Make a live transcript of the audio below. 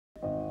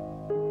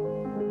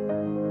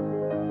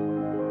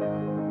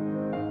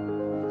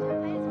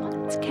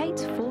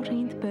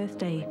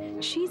birthday.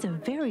 She's a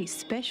very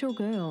special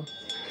girl.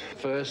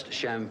 First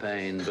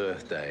champagne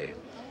birthday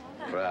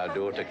for our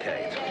daughter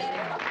Kate.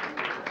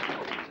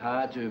 It's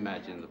hard to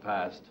imagine the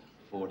past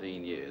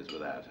 14 years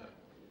without her.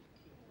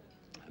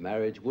 A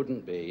marriage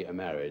wouldn't be a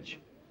marriage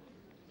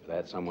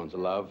without someone to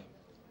love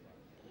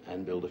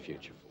and build a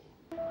future for.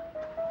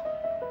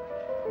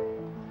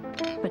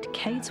 But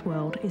Kate's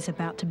world is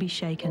about to be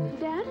shaken.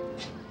 Dad?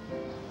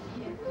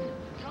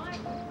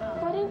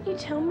 Why didn't you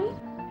tell me?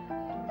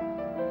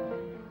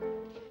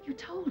 You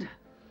told her.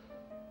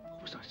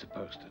 What was I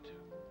supposed to do?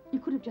 You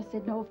could have just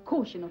said, no, of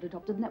course you're not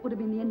adopted, and that would have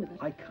been the end of it.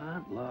 I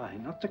can't lie,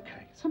 not to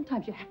Kate.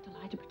 Sometimes you have to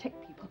lie to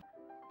protect people.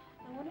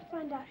 I want to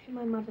find out who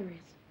my mother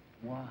is.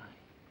 Why?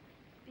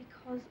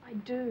 Because I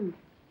do.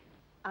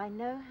 I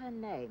know her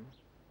name,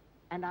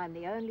 and I'm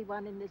the only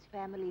one in this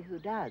family who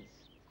does.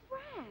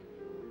 Gran,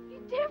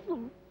 you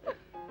devil!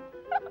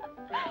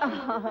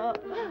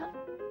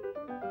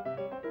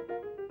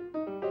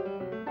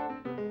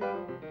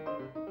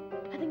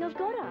 I think I've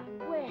got her.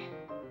 Where?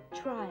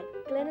 Try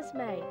it. Glenys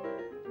May.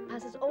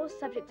 Passes all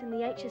subjects in the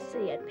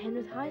HSC at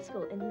Penrith High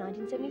School in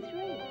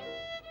 1973.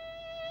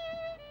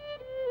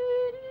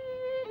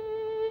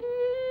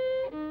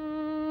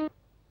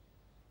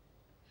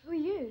 Who are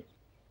you?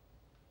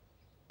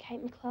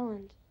 Kate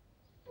McClelland.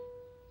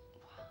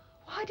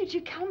 Why did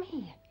you come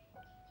here?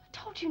 I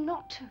told you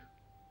not to.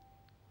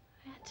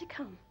 I had to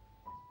come.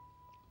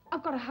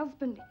 I've got a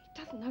husband.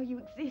 He doesn't know you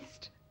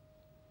exist.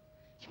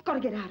 You've got to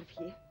get out of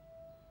here.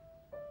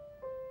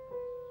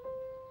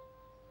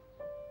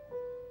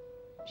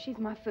 She's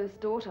my first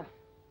daughter.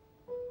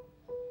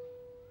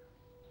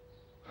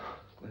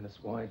 Glenys,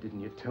 why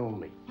didn't you tell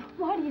me?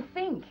 Why do you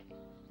think?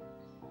 I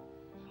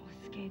was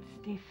scared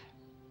stiff.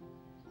 I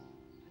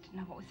didn't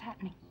know what was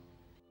happening.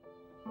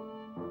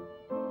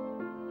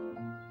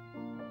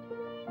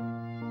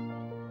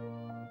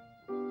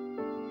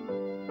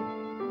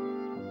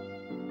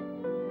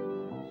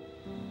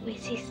 We're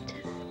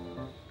sisters.